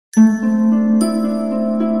Hi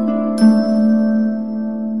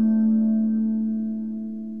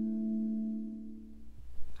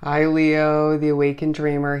Leo, the Awakened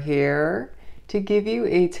Dreamer here to give you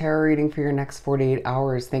a tarot reading for your next 48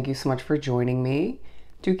 hours. Thank you so much for joining me.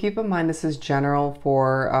 Do keep in mind this is general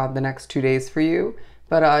for the next 2 days for you,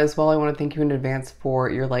 but as well I want to thank you in advance for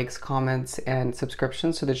your likes, comments, and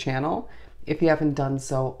subscriptions to the channel if you haven't done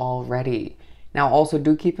so already. Now also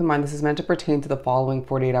do keep in mind this is meant to pertain to the following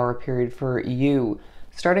 48-hour period for you,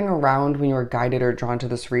 starting around when you are guided or drawn to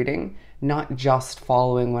this reading, not just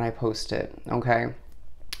following when I post it, okay?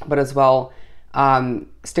 But as well,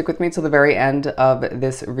 stick with me till the very end of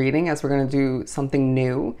this reading as we're going to do something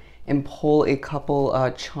new and pull a couple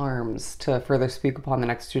charms to further speak upon the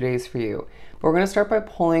next 2 days for you. But we're going to start by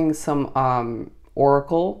pulling some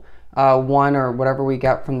Oracle, one or whatever we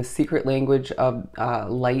get from the Secret Language of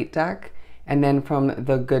Light deck, and then from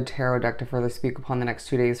the Good Tarot deck to further speak upon the next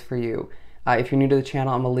 2 days for you. If you're new to the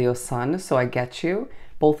channel, I'm a Leo Sun, so I get you.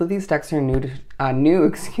 Both of these decks are new,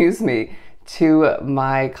 excuse me, to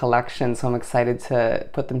my collection, so I'm excited to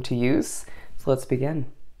put them to use. So let's begin.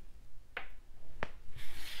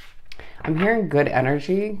 I'm hearing good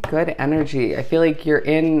energy, good energy. I feel like you're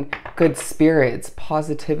in good spirits,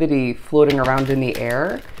 positivity floating around in the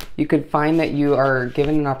air. You could find that you are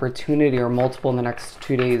given an opportunity or multiple in the next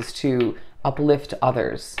 2 days to uplift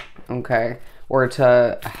others, okay? Or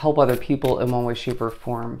to help other people in one way, shape, or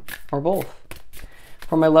form, or both.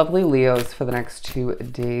 For my lovely Leos for the next 2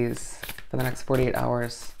 days, for the next 48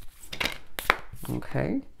 hours.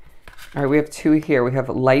 Okay. All right, we have 2 here. We have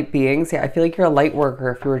light beings. Yeah, I feel like you're a light worker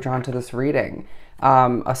if you were drawn to this reading.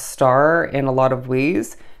 A star in a lot of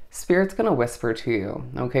ways. Spirit's going to whisper to you.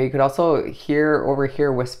 Okay, you could also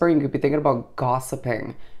overhear whispering. You could be thinking about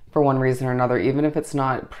gossiping for one reason or another, even if it's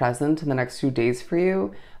not present in the next 2 days for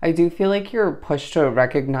you. I do feel like you're pushed to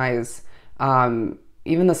recognize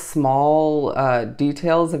even the small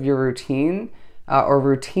details of your routine, or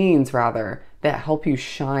routines rather, that help you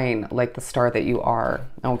shine like the star that you are,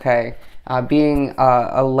 okay? Being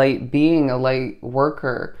a light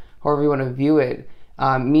worker, however you want to view it,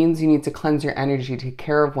 means you need to cleanse your energy, take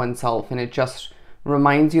care of oneself, and it just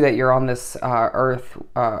reminds you that you're on this earth,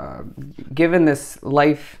 given this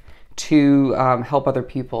life to help other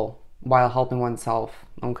people while helping oneself,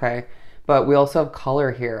 okay? But we also have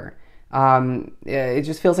color here. It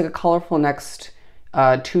just feels like a colorful next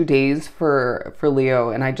 2 days for Leo,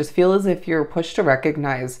 and I just feel as if you're pushed to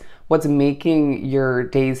recognize what's making your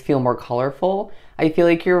days feel more colorful. I feel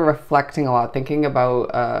like you're reflecting a lot, thinking about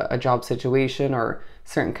a job situation or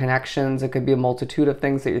certain connections. It could be a multitude of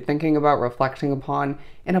things that you're thinking about, reflecting upon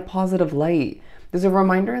in a positive light. There's a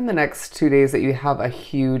reminder in the next 2 days that you have a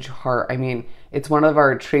huge heart. I mean, it's one of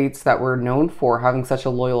our traits that we're known for, having such a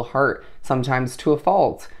loyal heart, sometimes to a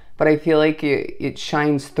fault. But I feel like it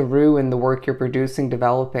shines through in the work you're producing,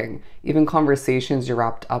 developing, even conversations you're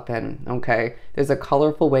wrapped up in, okay? There's a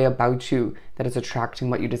colorful way about you that is attracting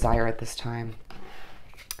what you desire at this time.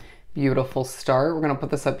 Beautiful start. We're going to put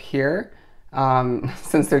this up here.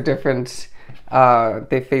 Since they're different,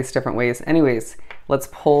 they face different ways. Anyways, let's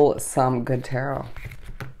pull some good tarot.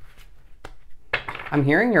 I'm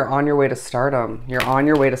hearing you're on your way to stardom. You're on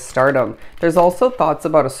your way to stardom. There's also thoughts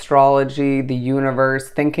about astrology, the universe,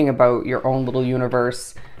 thinking about your own little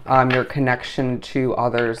universe, your connection to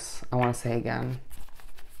others. I want to say again.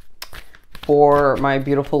 For my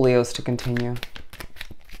beautiful Leos to continue.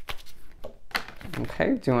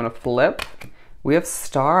 Okay, do you want to flip? We have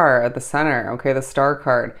Star at the center. Okay, the Star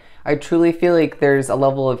card. I truly feel like there's a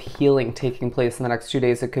level of healing taking place in the next 2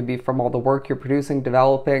 days. It could be from all the work you're producing,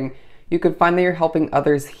 developing. You could find that you're helping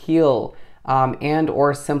others heal and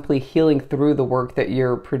or simply healing through the work that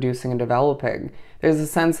you're producing and developing. There's a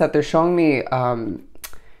sense that they're showing me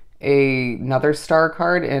another star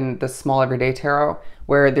card in the Small Everyday Tarot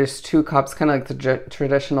where there's 2 cups, kind of like the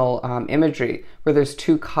traditional imagery, where there's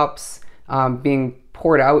 2 cups being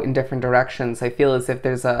poured out in different directions. I feel as if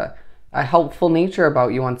there's a helpful nature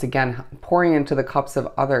about you once again, pouring into the cups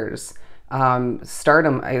of others.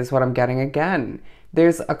 Stardom is what I'm getting again.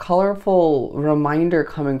 There's a colorful reminder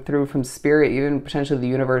coming through from spirit, even potentially the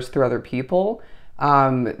universe through other people,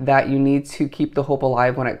 that you need to keep the hope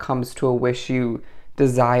alive when it comes to a wish you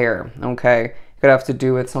desire, okay? It could have to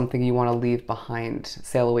do with something you want to leave behind,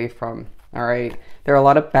 sail away from, all right? There are a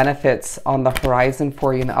lot of benefits on the horizon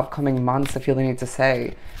for you in the upcoming months, I feel the need to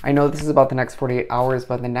say. I know this is about the next 48 hours,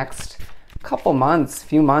 but the next couple months,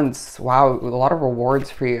 few months, wow, a lot of rewards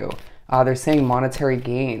for you. They're saying monetary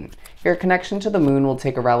gain. Your connection to the moon will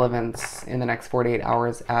take a relevance in the next 48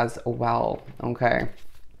 hours as well, okay?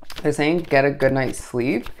 They're saying get a good night's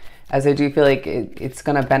sleep. as I do feel like it's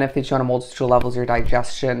going to benefit you on a multitude of levels, your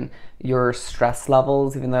digestion, your stress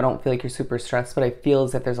levels, even though I don't feel like you're super stressed, but I feel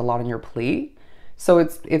as if there's a lot on your plate. So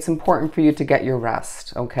it's important for you to get your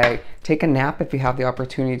rest, okay? Take a nap if you have the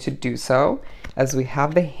opportunity to do so, as we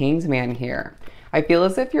have the Hanged Man here. I feel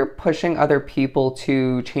as if you're pushing other people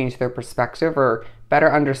to change their perspective or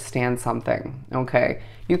better understand something, okay?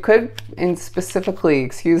 You could, and specifically,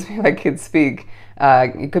 excuse me if I could speak,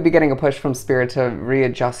 you could be getting a push from Spirit to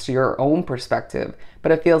readjust your own perspective,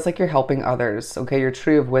 but it feels like you're helping others, okay? Your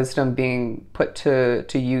tree of wisdom being put to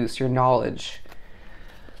use, your knowledge.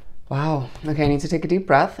 Wow. Okay, I need to take a deep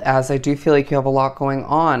breath, as I do feel like you have a lot going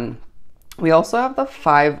on. We also have the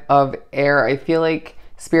Five of Air. I feel like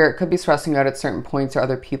Spirit could be stressing out at certain points, or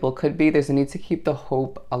other people could be. There's a need to keep the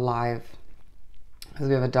hope alive, as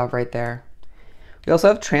we have a dove right there. We also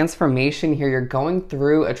have transformation here. You're going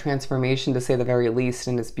through a transformation, to say the very least,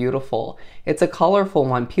 and it's beautiful. It's a colorful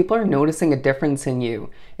one. People are noticing a difference in you.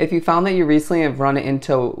 If you found that you recently have run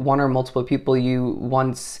into one or multiple people you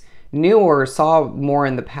once knew or saw more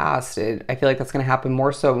in the past, I feel like that's going to happen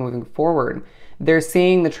more so moving forward. They're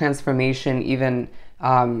seeing the transformation, even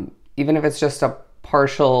if it's just a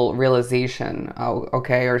partial realization,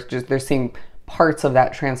 okay, or just they're seeing parts of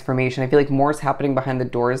that transformation. I feel like more is happening behind the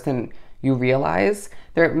doors than you realize.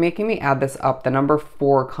 They're making me add this up, the number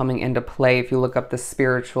 4 coming into play. If you look up the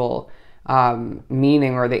spiritual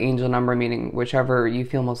meaning or the angel number meaning, whichever you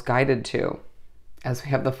feel most guided to, as we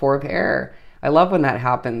have the 4 of Air. I love when that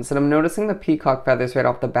happens. And I'm noticing the peacock feathers right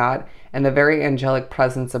off the bat and the very angelic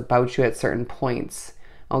presence about you at certain points.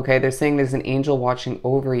 Okay, they're saying there's an angel watching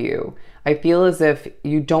over you. I feel as if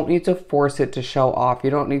you don't need to force it to show off.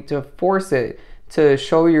 You don't need to force it to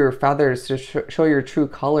show your feathers, to show your true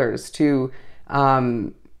colors, to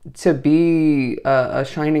be a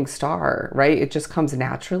shining star, right? It just comes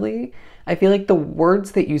naturally. I feel like the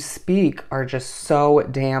words that you speak are just so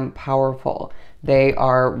damn powerful. They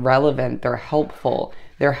are relevant, they're helpful,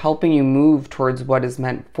 they're helping you move towards what is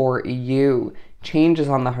meant for you. Change is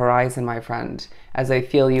on the horizon, my friend, as I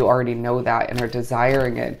feel you already know that and are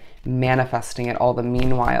desiring it, manifesting it all the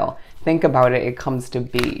meanwhile. Think about it, it comes to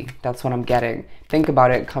be. That's what I'm getting. Think about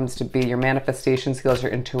it, it comes to be. Your manifestation skills,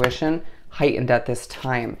 your intuition, heightened at this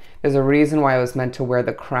time. There's a reason why I was meant to wear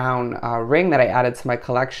the crown ring that I added to my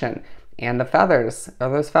collection. And the feathers. Are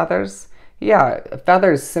those feathers? Yeah,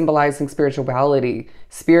 feathers symbolizing spirituality,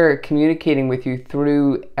 spirit communicating with you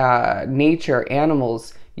through nature,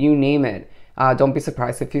 animals, you name it. Don't be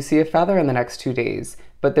surprised if you see a feather in the next 2 days.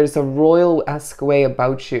 But there's a royal-esque way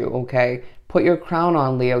about you, okay? Put your crown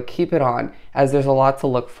on, Leo. Keep it on, as there's a lot to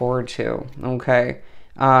look forward to, okay?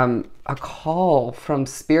 A call from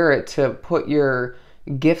Spirit to put your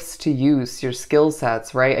gifts to use, your skill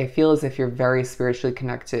sets, right? I feel as if you're very spiritually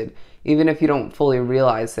connected, even if you don't fully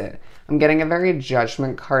realize it. I'm getting a very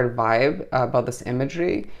judgment card vibe about this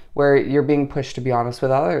imagery, where you're being pushed to be honest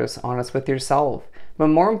with others, honest with yourself. But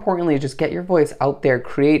more importantly, just get your voice out there,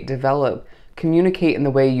 create, develop, communicate in the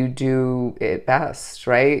way you do it best,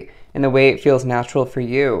 right? In the way it feels natural for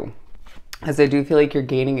you. As I do feel like you're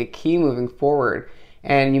gaining a key moving forward,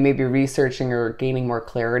 and you may be researching or gaining more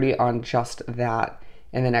clarity on just that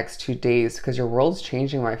in the next 2 days, because your world's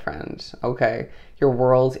changing, my friend, okay? Your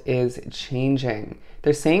world is changing.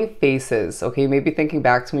 They're saying faces, okay? Maybe thinking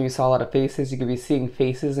back to when you saw a lot of faces, you could be seeing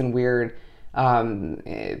faces in weird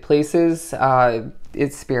places.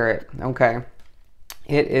 It's Spirit, okay?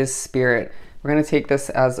 It is Spirit. We're gonna take this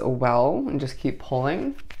as well and just keep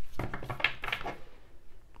pulling.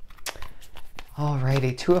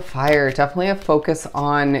 Alrighty, 2 of Fire. Definitely a focus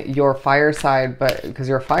on your fire side, but because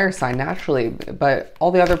you're a fire sign naturally, but all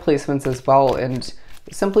the other placements as well, and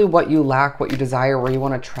simply what you lack, what you desire, where you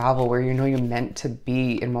want to travel, where you know you're meant to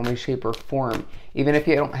be in one way, shape, or form, even if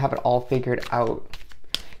you don't have it all figured out.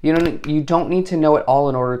 You don't need to know it all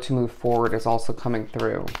in order to move forward is also coming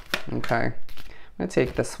through, okay? I'm going to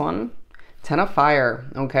take this one. 10 of Fire,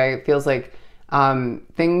 okay? It feels like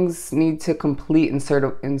things need to complete in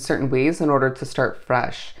certain ways in order to start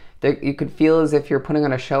fresh. You could feel as if you're putting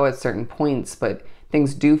on a show at certain points, but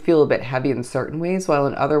things do feel a bit heavy in certain ways, while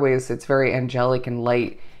in other ways it's very angelic and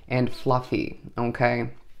light and fluffy, okay?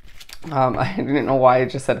 I didn't know why I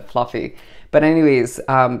just said fluffy. But anyways,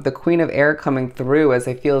 the Queen of Air coming through, as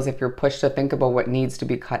I feel as if you're pushed to think about what needs to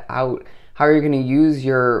be cut out. How are you going to use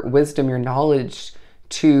your wisdom, your knowledge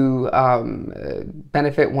to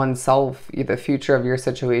benefit oneself, the future of your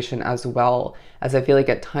situation as well? As I feel like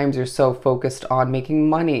at times you're so focused on making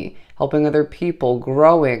money, helping other people,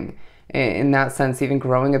 growing, in that sense, even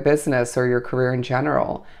growing a business or your career in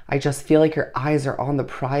general. I just feel like your eyes are on the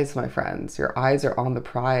prize, my friends. Your eyes are on the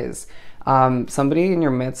prize. Somebody in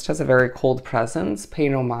your midst has a very cold presence. Pay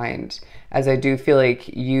no mind, as I do feel like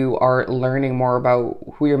you are learning more about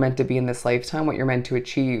who you're meant to be in this lifetime, what you're meant to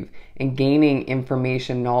achieve, and gaining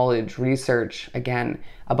information, knowledge, research, again,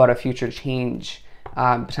 about a future change,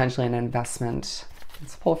 potentially an investment.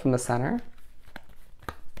 Let's pull from the center.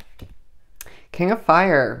 King of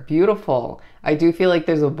Fire, beautiful. I do feel like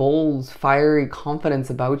there's a bold, fiery confidence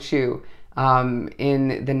about you.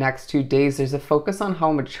 In the next 2 days, there's a focus on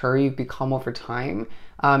how mature you've become over time.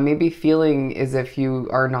 Maybe feeling as if you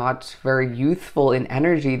are not very youthful in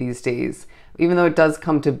energy these days, even though it does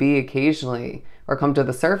come to be occasionally or come to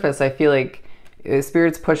the surface. I feel like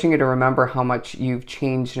Spirit's pushing you to remember how much you've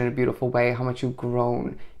changed in a beautiful way, how much you've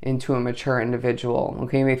grown into a mature individual.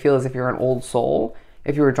 Okay, you may feel as if you're an old soul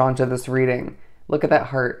if you were drawn to this reading. Look at that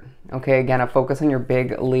heart. Okay, again, a focus on your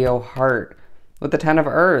big Leo heart with the 10 of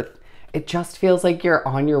Earth. It just feels like you're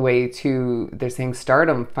on your way to, they're saying,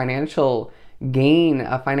 stardom, financial gain,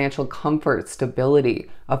 a financial comfort, stability,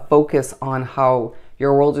 a focus on how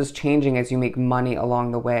your world is changing as you make money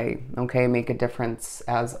along the way. Okay, make a difference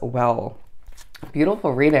as well.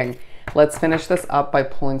 Beautiful reading. Let's finish this up by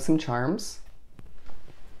pulling some charms.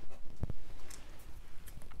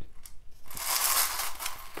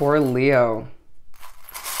 For Leo.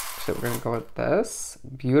 So we're going to go with this.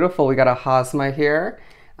 Beautiful. We got a Hasma here.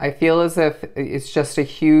 I feel as if it's just a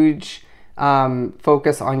huge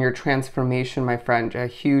focus on your transformation, my friend. A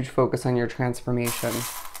huge focus on your transformation.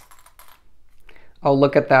 Oh,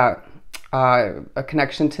 look at that. A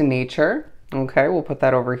connection to nature. Okay, we'll put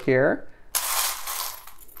that over here.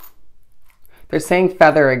 They're saying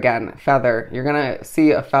feather again. Feather. You're going to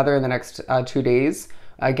see a feather in the next 2 days.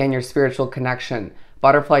 Again, your spiritual connection.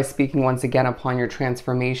 Butterfly speaking once again upon your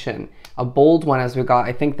transformation. A bold one as we got,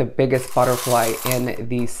 I think, the biggest butterfly in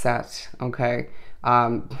the set. Okay.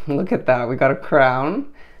 Look at that. We got a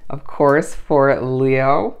crown, of course, for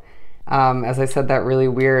Leo. As I said, that really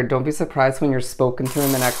weird. Don't be surprised when you're spoken to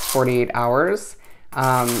in the next 48 hours.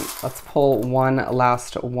 Let's pull one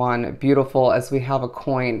last one. Beautiful, as we have a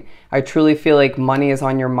coin. I truly feel like money is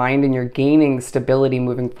on your mind and you're gaining stability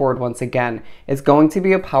moving forward once again. It's going to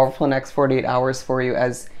be a powerful next 48 hours for you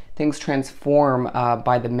as things transform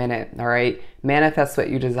by the minute, all right? Manifest what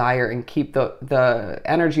you desire and keep the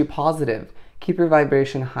energy positive. Keep your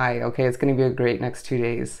vibration high, okay? It's going to be a great next 2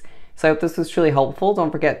 days. So I hope this was truly helpful.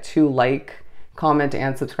 Don't forget to like, comment,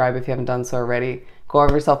 and subscribe if you haven't done so already. Go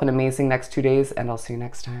have yourself an amazing next 2 days, and I'll see you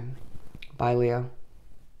next time. Bye, Leo.